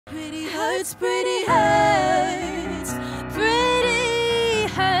Pretty hurts, pretty hurts, pretty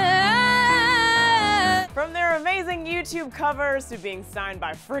hurts. From their amazing YouTube covers to being signed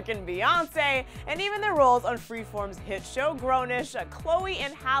by frickin' Beyonce, and even their roles on Freeform's hit show Grownish, Chloe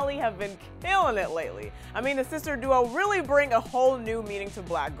and Halle have been killing it lately. I mean, the sister duo really bring a whole new meaning to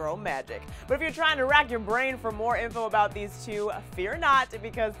black girl magic. But if you're trying to rack your brain for more info about these two, fear not,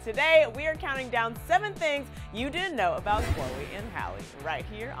 because today we are counting down 7 things you didn't know about Chloe and Halle, right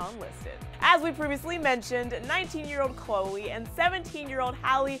here on Listed. As we previously mentioned, 19-year-old Chloe and 17-year-old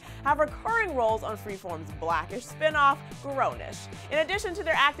Halle have recurring roles on Freeform's Blackish spinoff, Grownish. In addition to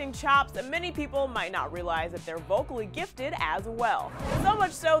their acting chops, many people might not realize that they're vocally gifted as well. So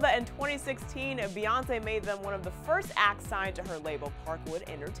much so that in 2016, Beyonce made them one of the first acts signed to her label Parkwood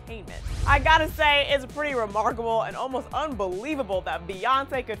Entertainment. I gotta say, it's pretty remarkable and almost unbelievable that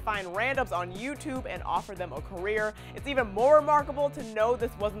Beyonce could find randoms on YouTube and offer them a career. It's even more remarkable to know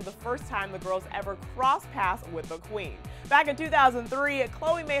this wasn't the first time the girls ever crossed paths with the queen. Back in 2003,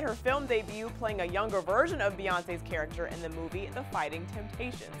 Chloe made her film debut playing a younger version of Beyonce's character in the movie The Fighting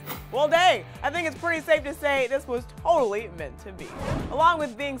Temptations. Well dang, I think it's pretty safe to say this was totally meant to be. Along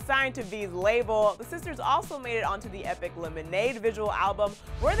with being signed to V's label, the sisters also made it onto the epic Lemonade visual album,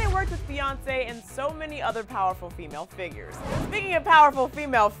 where they worked with Beyonce and so many other powerful female figures. Speaking of powerful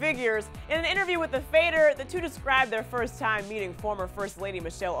female figures, in an interview with The Fader, the two described their first time meeting former First Lady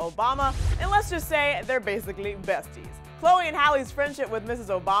Michelle Obama, and let's just say they're basically besties. Chloe and Halle's friendship with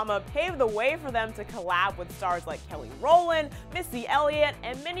Mrs. Obama paved the way for them to collab with stars like Kelly Rowland, Missy Elliott,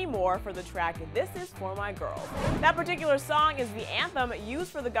 and many more for the track This Is For My Girls. That particular song is the anthem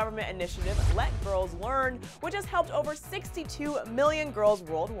used for the government initiative Let Girls Learn, which has helped over 62 million girls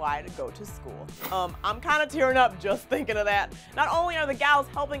worldwide go to school. I'm kind of tearing up just thinking of that. Not only are the gals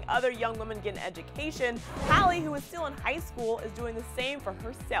helping other young women get an education, Halle, who is still in high school, is doing the same for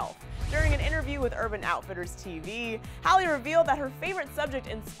herself. During an interview with Urban Outfitters TV, Halle revealed that her favorite subject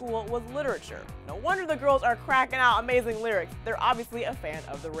in school was literature. No wonder the girls are cracking out amazing lyrics. They're obviously a fan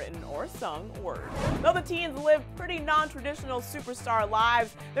of the written or sung word. Though the teens live pretty non-traditional superstar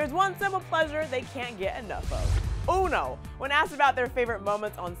lives, there's one simple pleasure they can't get enough of. Uno. When asked about their favorite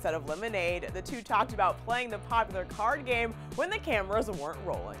moments on set of Lemonade, the two talked about playing the popular card game when the cameras weren't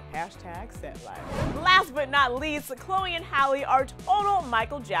rolling. #setlife. Last but not least, Chloe and Halle are total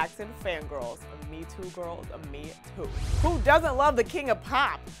Michael Jackson fangirls. Me too, girls, me too. Who doesn't love the king of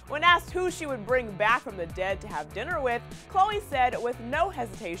pop? When asked who she would bring back from the dead to have dinner with, Chloe said with no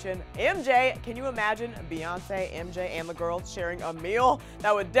hesitation, MJ. Can you imagine Beyonce, MJ, and the girls sharing a meal?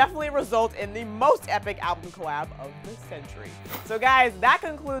 That would definitely result in the most epic album collab of the century. So guys, that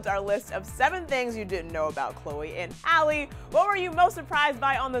concludes our list of 7 things you didn't know about Chloe and Halle. What were you most surprised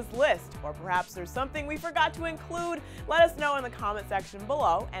by on this list? Or perhaps there's something we forgot to include? Let us know in the comment section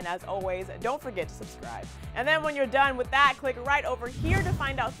below, and as always, don't forget to subscribe. And then when you're done with that, click right over here to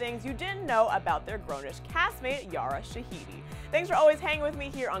find out things you didn't know about their Grownish castmate, Yara Shahidi. Thanks for always hanging with me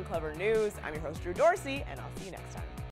here on Clevver News. I'm your host, Drew Dorsey, and I'll see you next time.